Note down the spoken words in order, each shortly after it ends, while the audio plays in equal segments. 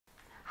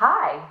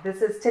Hi,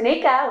 this is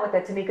Tanika with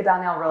the Tanika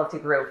Donnell Realty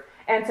Group,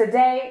 and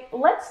today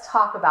let's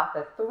talk about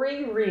the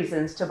 3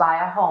 reasons to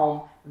buy a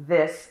home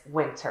this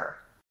winter.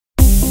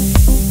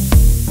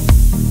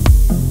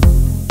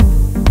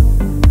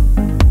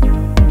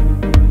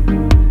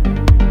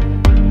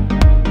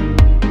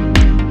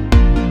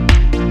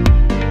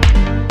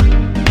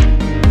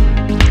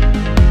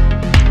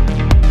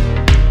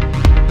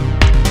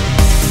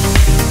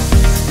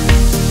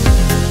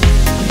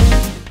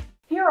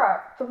 Here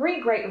are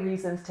 3 great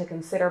reasons to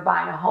consider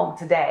buying a home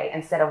today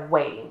instead of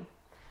waiting.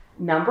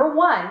 Number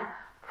 1,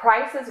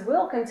 prices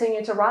will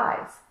continue to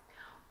rise.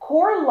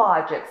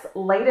 CoreLogic's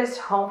latest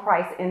home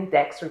price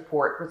index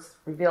report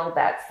revealed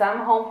that some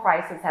home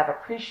prices have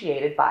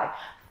appreciated by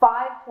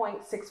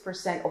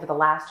 5.6% over the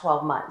last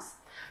 12 months.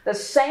 The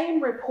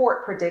same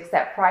report predicts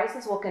that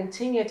prices will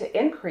continue to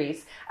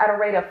increase at a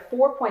rate of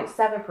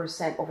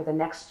 4.7% over the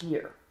next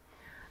year.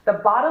 The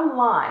bottom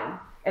line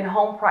in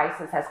home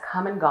prices has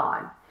come and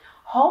gone.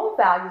 Home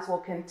values will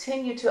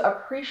continue to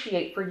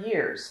appreciate for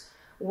years.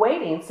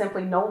 Waiting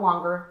simply no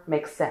longer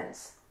makes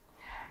sense.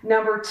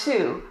 Number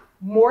 2,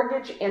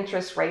 mortgage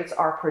interest rates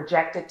are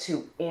projected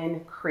to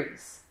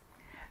increase.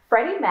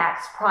 Freddie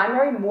Mac's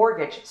primary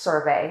mortgage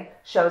survey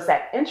shows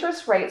that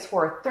interest rates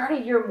for a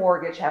 30-year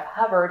mortgage have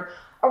hovered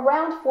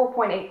around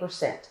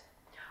 4.8%.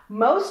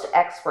 Most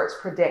experts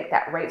predict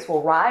that rates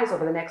will rise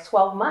over the next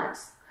 12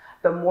 months.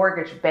 The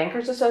Mortgage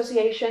Bankers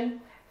Association,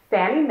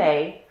 Fannie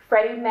Mae,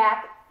 Freddie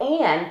Mac,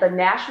 and the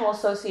National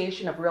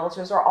Association of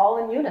Realtors are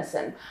all in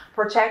unison,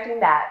 projecting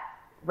that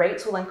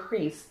rates will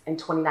increase in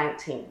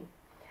 2019.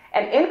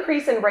 An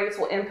increase in rates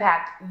will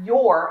impact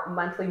your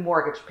monthly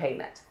mortgage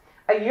payment.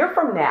 A year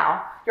from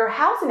now, your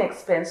housing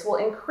expense will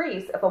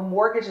increase if a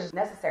mortgage is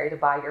necessary to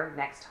buy your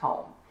next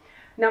home.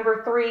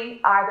 Number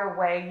 3, either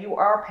way, you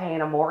are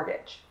paying a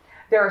mortgage.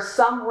 There are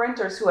some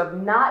renters who have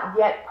not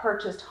yet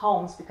purchased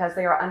homes because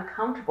they are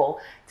uncomfortable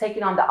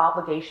taking on the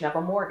obligation of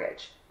a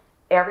mortgage.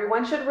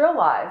 Everyone should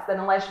realize that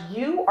unless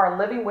you are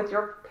living with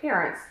your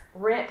parents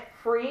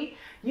rent-free,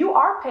 you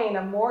are paying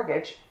a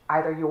mortgage,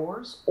 either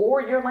yours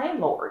or your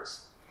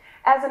landlord's.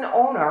 As an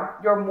owner,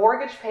 your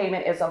mortgage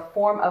payment is a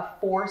form of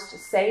forced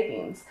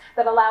savings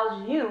that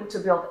allows you to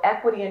build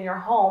equity in your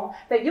home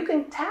that you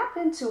can tap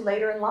into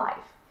later in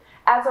life.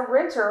 As a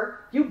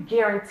renter, you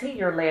guarantee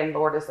your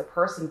landlord is the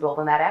person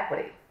building that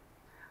equity.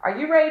 Are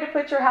you ready to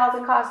put your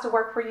housing costs to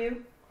work for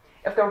you?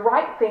 If the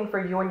right thing for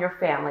you and your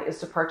family is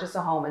to purchase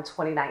a home in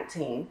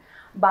 2019,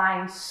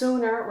 buying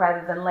sooner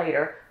rather than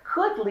later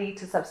could lead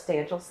to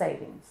substantial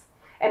savings.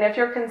 And if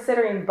you're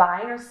considering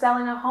buying or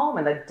selling a home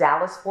in the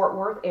Dallas-Fort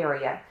Worth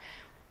area,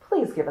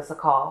 please give us a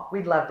call.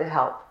 We'd love to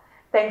help.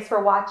 Thanks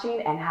for watching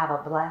and have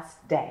a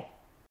blessed day.